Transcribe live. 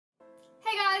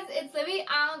Libby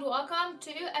and welcome to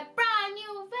a brand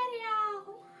new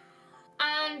video.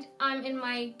 And I'm in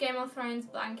my Game of Thrones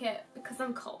blanket because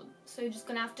I'm cold, so you're just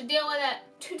gonna have to deal with it.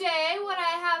 Today what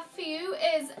I have for you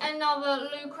is another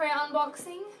Lootcrate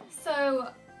unboxing, so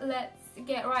let's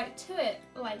get right to it,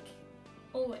 like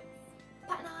always.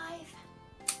 Pat knife.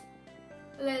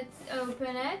 Let's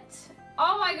open it.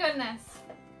 Oh my goodness.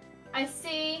 I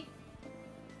see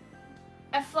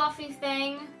a fluffy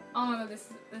thing. Oh my god,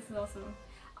 this is awesome.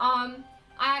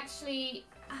 I actually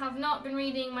have not been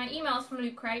reading my emails from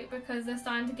Lootcrate because they're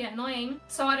starting to get annoying,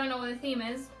 so I don't know what the theme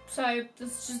is. So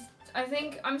this just, I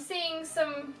think I'm seeing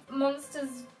some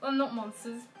monsters, well not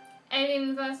monsters,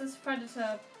 Alien versus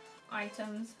Predator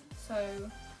items. So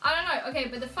I don't know. Okay,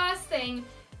 but the first thing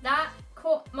that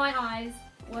caught my eyes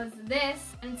was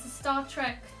this, and it's a Star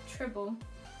Trek Tribble.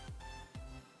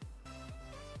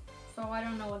 So I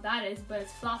don't know what that is, but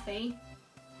it's fluffy.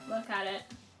 Look at it.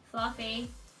 Fluffy.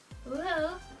 Ooh.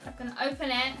 I'm gonna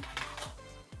open it.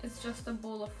 It's just a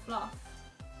ball of fluff.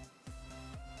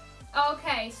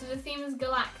 Okay, so the theme is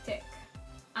galactic.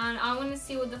 And I want to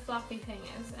see what the fluffy thing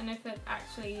is and if it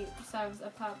actually serves a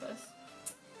purpose.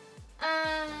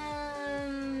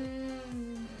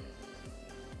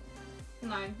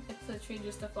 No, it's literally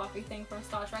just a fluffy thing from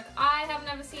Star Trek. I have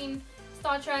never seen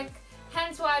Star Trek,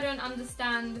 hence why I don't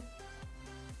understand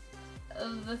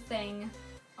the thing.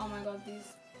 Oh my god,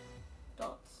 these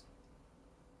dots.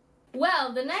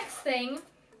 Well, the next thing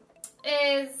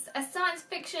is a science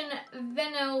fiction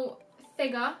vinyl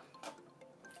figure,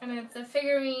 and it's a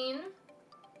figurine.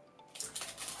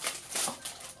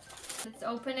 Let's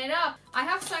open it up. I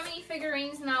have so many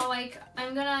figurines now, like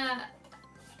I'm gonna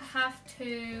have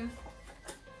to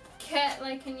get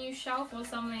like a new shelf or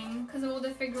something because of all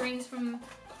the figurines from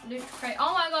Lootcrate.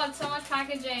 Oh my god, so much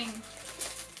packaging.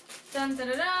 Dun dun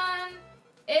dun dun.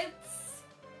 It's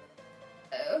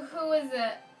who is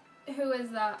it? Who is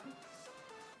that?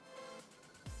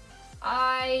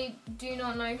 I do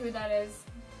not know who that is.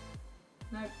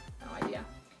 Nope, no idea.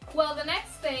 Well, the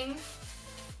next thing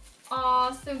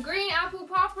are some green apple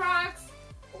Pop Rocks.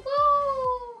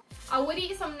 Woo! I would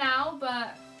eat some now,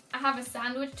 but I have a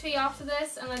sandwich to eat after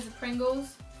this, and there's a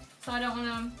Pringles, so I don't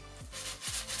want to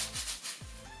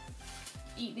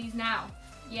eat these now.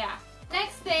 Yeah.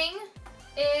 Next thing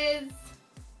is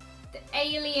the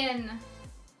Alien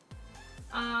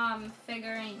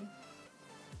figurine.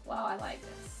 Wow, I like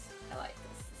this. I like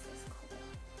this. This is cool.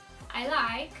 I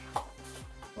like.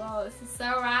 Whoa, this is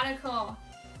so radical.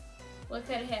 Look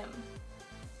at him.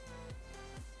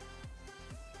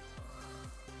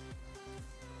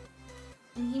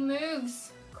 And he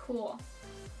moves. Cool.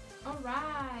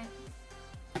 Alright.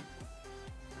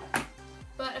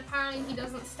 But apparently he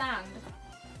doesn't stand.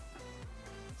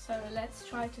 So let's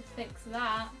try to fix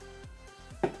that.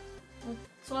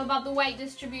 It's all about the weight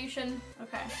distribution.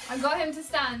 Okay, I got him to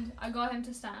stand. I got him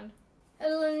to stand.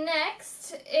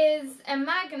 Next is a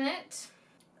magnet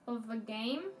of a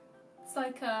game. It's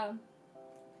like a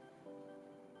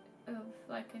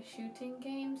shooting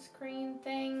game screen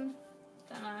thing.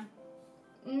 Don't know.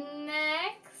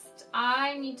 Next,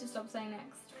 I need to stop saying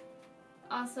next.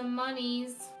 Are some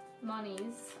monies.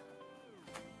 Monies.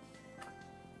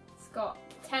 It's got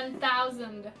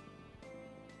 10,000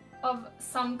 of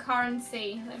some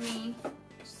currency. Let me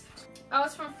just... Oh,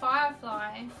 it's from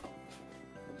Firefly.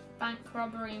 Bank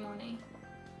robbery money.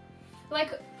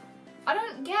 Like, I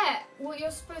don't get what you're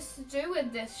supposed to do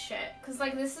with this shit. Because,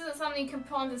 like, this isn't something you can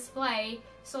put on display.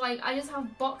 So, like, I just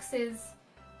have boxes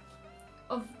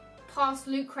of past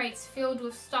loot crates filled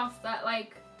with stuff that,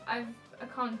 like, I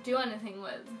can't do anything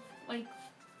with. Like,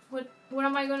 what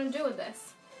am I going to do with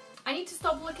this? I need to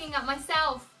stop looking at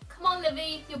myself. Come on,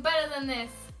 Livy, you're better than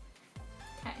this.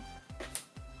 Okay.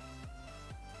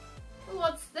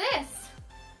 What's this?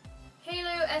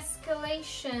 Halo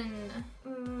Escalation.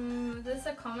 This is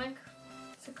a comic.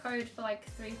 It's a code for like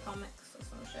 3 comics or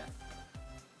some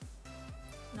shit.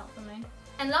 Not for me.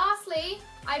 And lastly,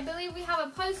 I believe we have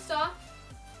a poster.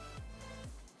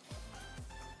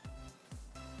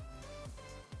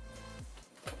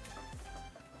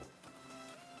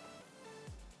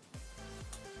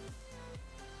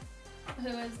 Who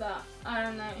is that? I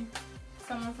don't know.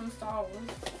 Someone from Star Wars,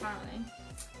 apparently.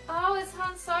 Oh, it's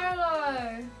Han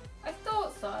Solo. I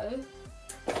thought so.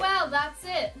 Well, that's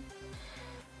it.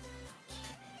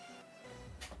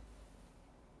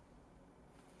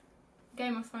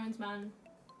 Game of Thrones, man.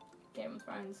 Game of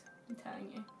Thrones, I'm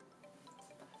telling you.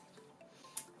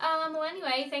 Well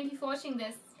anyway, thank you for watching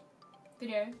this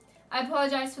video. I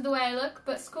apologise for the way I look,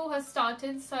 but school has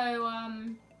started, so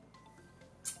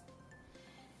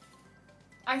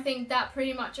I think that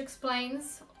pretty much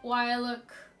explains why I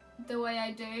look the way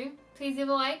I do, please leave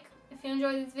a like if you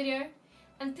enjoyed this video,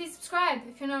 and please subscribe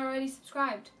if you're not already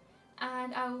subscribed.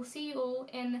 And I will see you all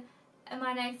in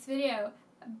my next video.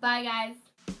 Bye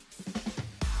guys.